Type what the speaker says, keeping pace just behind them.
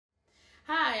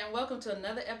and welcome to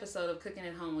another episode of Cooking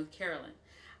at Home with Carolyn.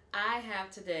 I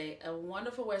have today a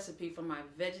wonderful recipe for my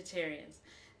vegetarians.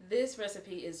 This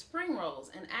recipe is spring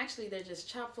rolls, and actually they're just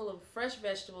chock full of fresh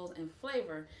vegetables and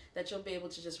flavor that you'll be able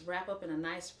to just wrap up in a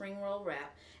nice spring roll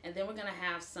wrap. And then we're going to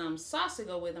have some sauce to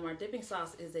go with them. Our dipping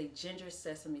sauce is a ginger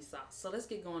sesame sauce. So let's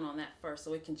get going on that first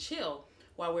so it can chill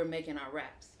while we're making our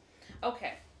wraps.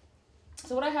 Okay,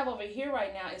 so what I have over here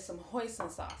right now is some hoisin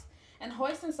sauce. And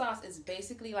hoisin sauce is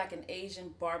basically like an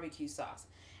Asian barbecue sauce.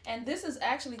 And this is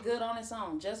actually good on its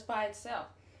own, just by itself.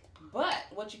 But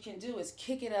what you can do is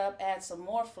kick it up, add some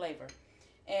more flavor.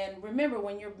 And remember,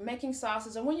 when you're making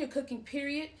sauces or when you're cooking,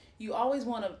 period, you always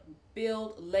want to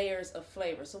build layers of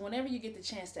flavor. So whenever you get the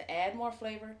chance to add more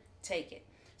flavor, take it.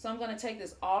 So I'm going to take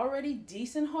this already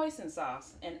decent hoisin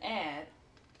sauce and add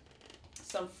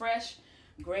some fresh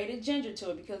grated ginger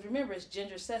to it, because remember, it's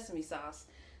ginger sesame sauce.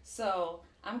 So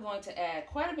I'm going to add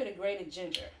quite a bit of grated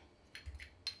ginger.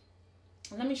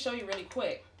 And let me show you really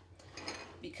quick,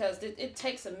 because it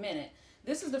takes a minute.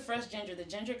 This is the fresh ginger. The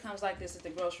ginger comes like this at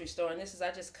the grocery store, and this is, I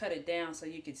just cut it down so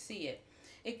you can see it.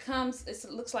 It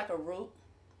looks like a root,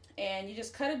 and you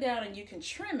just cut it down and you can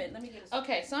trim it. Let me get this.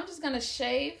 Okay, so I'm just gonna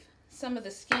shave some of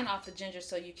the skin off the ginger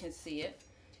so you can see it.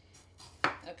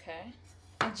 Okay.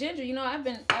 And ginger, you know,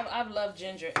 I've loved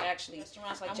ginger actually.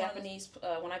 Restaurants like Japanese,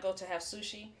 when I go to have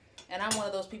sushi, and I'm one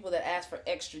of those people that ask for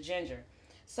extra ginger.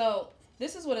 So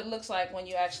this is what it looks like when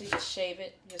you actually just shave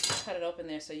it. Just cut it open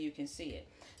there so you can see it.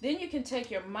 Then you can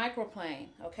take your microplane,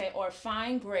 okay, or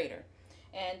fine grater.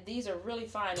 And these are really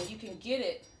fine, and you can get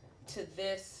it to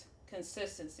this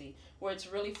consistency where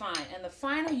it's really fine. And the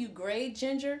finer you grade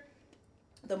ginger,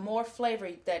 the more flavor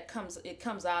that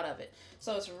comes out of it.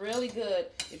 So it's really good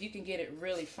if you can get it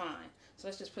really fine. So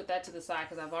let's just put that to the side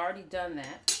because I've already done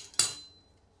that.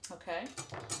 Okay.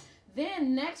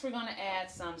 Then next we're going to add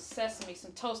some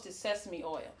toasted sesame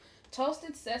oil.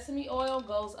 Toasted sesame oil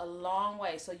goes a long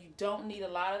way, so you don't need a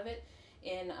lot of it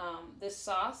in this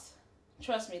sauce.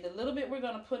 Trust me, the little bit we're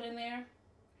going to put in there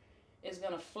is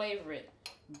going to flavor it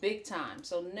big time.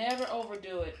 So never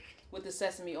overdo it with the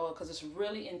sesame oil because it's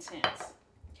really intense.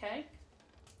 Okay.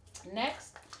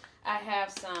 Next, I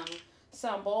have some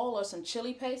sambal or some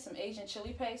chili paste, some Asian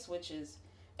chili paste, which is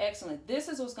excellent. This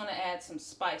is what's going to add some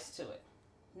spice to it.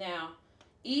 Now,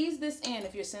 ease this in.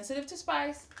 If you're sensitive to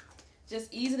spice,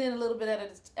 just ease it in a little bit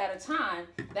at a time.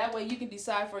 That way you can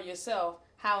decide for yourself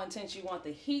how intense you want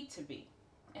the heat to be.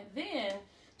 And then,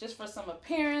 just for some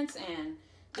appearance and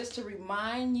just to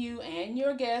remind you and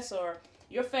your guests or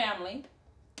your family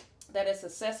that it's a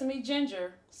sesame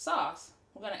ginger sauce,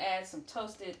 we're going to add some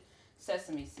toasted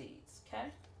sesame seeds, okay?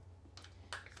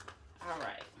 All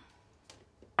right.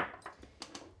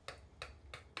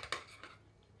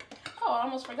 Oh, I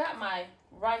almost forgot my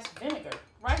rice vinegar.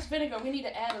 Rice vinegar, we need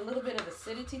to add a little bit of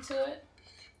acidity to it.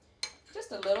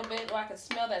 Just a little bit. Oh, I can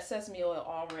smell that sesame oil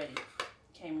already.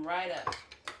 Came right up.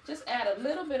 Just add a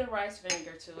little bit of rice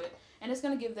vinegar to it, and it's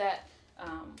going to give that,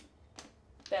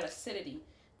 that acidity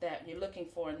that you're looking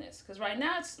for in this. Because right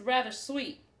now it's rather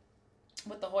sweet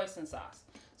with the hoisin sauce.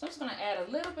 So I'm just going to add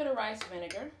a little bit of rice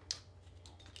vinegar.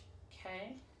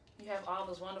 Okay. You have all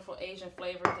those wonderful Asian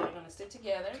flavors that are going to sit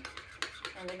together,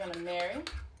 and they're going to marry.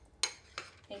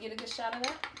 Can you get a good shot of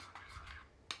that?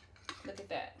 Look at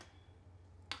that.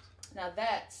 Now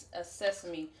that's a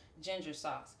sesame ginger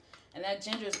sauce. And that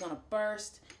ginger is going to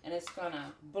burst, and it's going to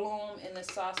bloom in this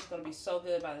sauce. It's going to be so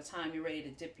good by the time you're ready to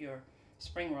dip your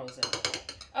spring rolls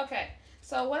in. Okay,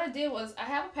 so what I did was I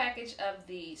have a package of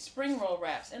the spring roll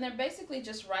wraps, and they're basically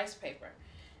just rice paper.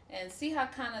 And see how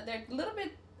they're a little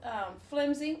bit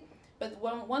flimsy, but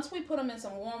once we put them in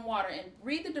some warm water, and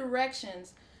read the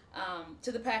directions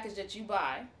to the package that you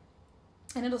buy,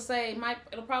 and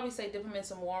it'll probably say dip them in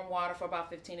some warm water for about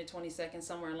 15 to 20 seconds,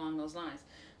 somewhere along those lines.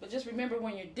 But just remember,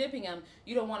 when you're dipping them,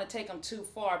 you don't want to take them too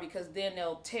far, because then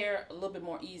they'll tear a little bit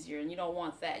more easier, and you don't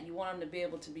want that. You want them to be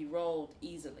able to be rolled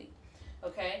easily.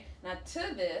 Okay, now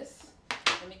to this,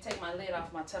 let me take my lid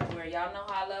off my Tupperware. Y'all know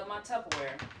how I love my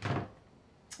Tupperware.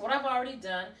 What I've already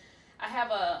done, I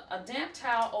have a damp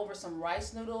towel over some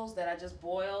rice noodles that I just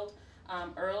boiled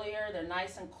earlier. They're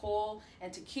nice and cool,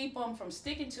 and to keep them from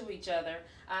sticking to each other,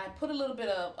 I put a little bit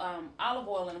of olive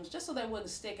oil in them just so they wouldn't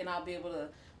stick, and I'll be able to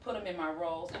put them in my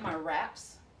rolls, in my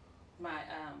wraps, my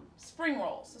spring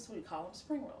rolls. That's what we call them,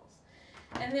 spring rolls.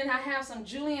 And then I have some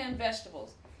julienne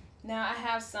vegetables. Now I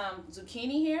have some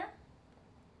zucchini here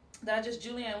that I just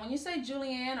julienne. When you say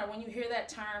julienne, or when you hear that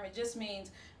term, it just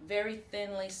means very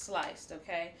thinly sliced,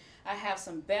 okay? I have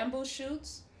some bamboo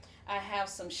shoots. I have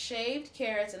some shaved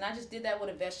carrots, and I just did that with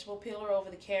a vegetable peeler over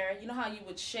the carrot. You know how you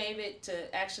would shave it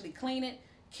to actually clean it?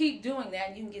 Keep doing that,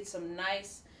 and you can get some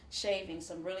nice shavings,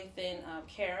 some really thin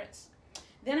carrots.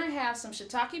 Then I have some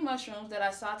shiitake mushrooms that I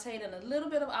sauteed in a little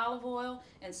bit of olive oil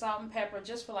and salt and pepper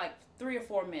just for like 3 or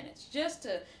 4 minutes, just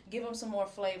to give them some more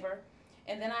flavor.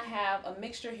 And then I have a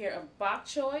mixture here of bok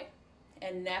choy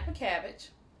and Napa cabbage.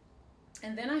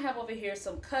 And then I have over here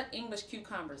some cut English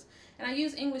cucumbers. And I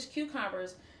use English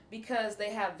cucumbers because they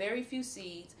have very few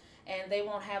seeds and they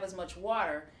won't have as much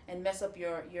water and mess up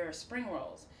your spring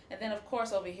rolls. And then of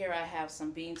course over here I have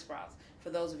some bean sprouts for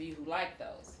those of you who like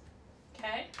those.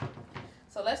 Okay?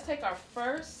 So let's take our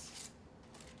first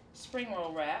spring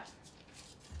roll wrap.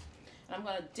 And I'm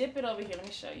going to dip it over here. Let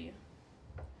me show you.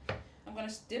 I'm going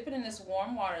to dip it in this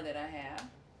warm water that I have.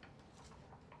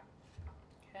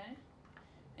 Okay?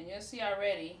 And you'll see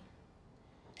already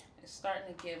it's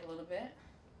starting to give a little bit.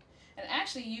 And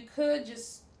actually you could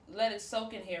just let it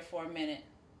soak in here for a minute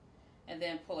and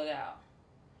then pull it out.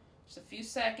 Just a few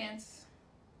seconds.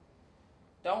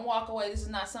 Don't walk away. This is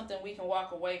not something we can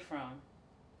walk away from.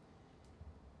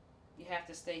 You have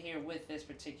to stay here with this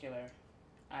particular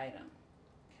item.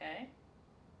 Okay?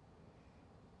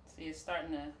 See, it's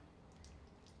starting to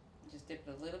just dip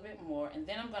it a little bit more. And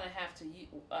then I'm going to have to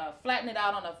flatten it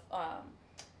out on a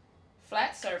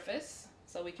flat surface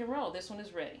so we can roll. This one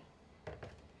is ready.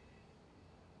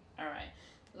 Alright.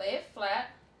 Lay it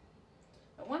flat.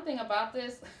 But one thing about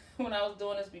this, when I was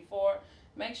doing this before,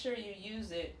 make sure you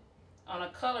use it on a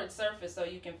colored surface so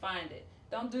you can find it.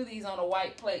 Don't do these on a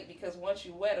white plate because once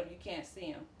you wet them, you can't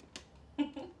see them.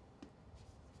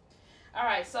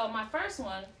 Alright, so my first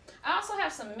one, I also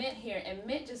have some mint here, and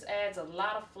mint just adds a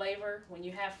lot of flavor when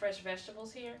you have fresh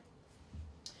vegetables here.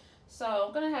 So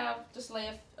I'm going to just lay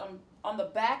it on the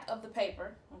back of the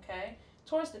paper, okay,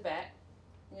 towards the back.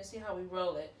 And you'll see how we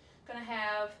roll it. I'm going to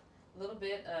have a little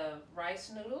bit of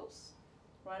rice noodles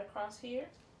right across here.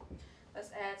 Let's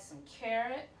add some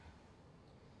carrot,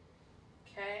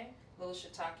 okay. Little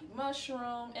shiitake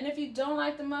mushroom. And if you don't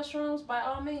like the mushrooms, by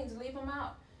all means, leave them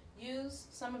out. Use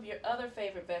some of your other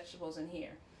favorite vegetables in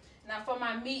here. Now for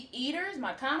my meat eaters,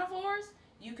 my carnivores,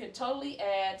 you can totally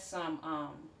add some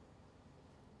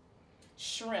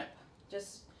shrimp.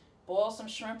 Just boil some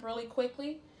shrimp really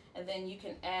quickly, and then you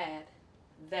can add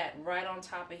that right on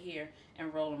top of here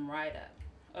and roll them right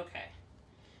up. Okay.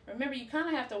 Remember, you kind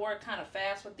of have to work kind of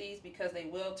fast with these because they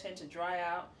will tend to dry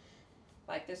out,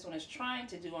 like this one is trying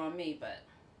to do on me, but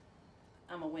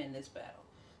I'm going to win this battle.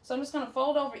 So I'm just going to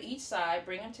fold over each side,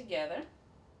 bring them together,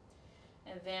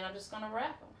 and then I'm just going to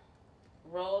wrap them.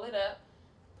 Roll it up,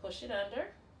 push it under.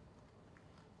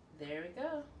 There we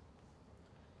go.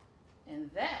 And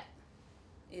that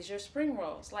is your spring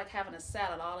roll. It's like having a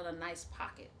salad all in a nice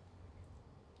pocket.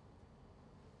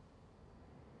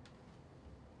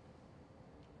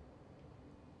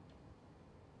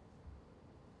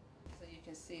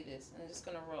 See this, and I'm just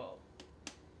gonna roll.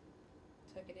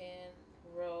 Tuck it in,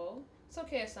 roll. It's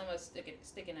okay if some of it's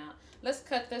sticking out. Let's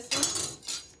cut this one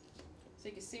so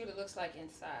you can see what it looks like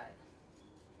inside.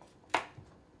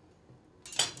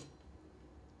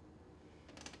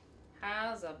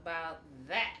 How's about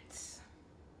that?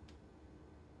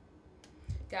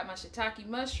 Got my shiitake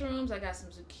mushrooms. I got some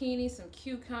zucchini, some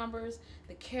cucumbers.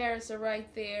 The carrots are right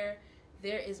there.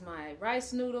 There is my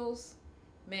rice noodles.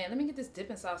 Man, let me get this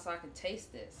dipping sauce so I can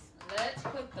taste this. Let's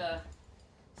put the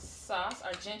sauce,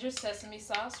 our ginger sesame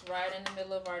sauce, right in the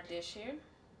middle of our dish here.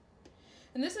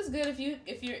 And this is good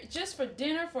if you're just for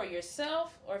dinner for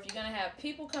yourself, or if you're gonna have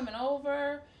people coming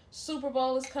over. Super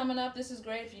Bowl is coming up. This is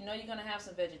great if you know you're gonna have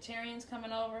some vegetarians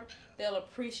coming over. They'll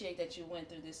appreciate that you went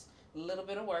through this little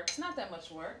bit of work. It's not that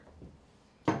much work.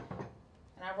 And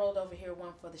I rolled over here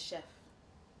one for the chef.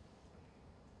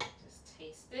 Just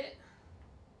taste it.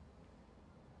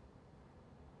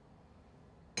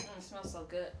 It smells so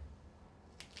good.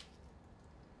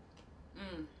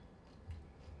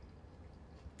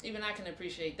 Even I can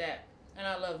appreciate that. And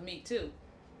I love meat too.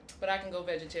 But I can go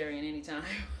vegetarian anytime.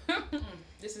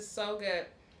 This is so good.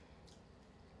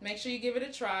 Make sure you give it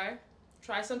a try.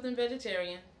 Try something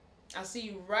vegetarian. I'll see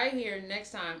you right here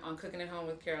next time on Cooking at Home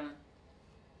with Carolyn.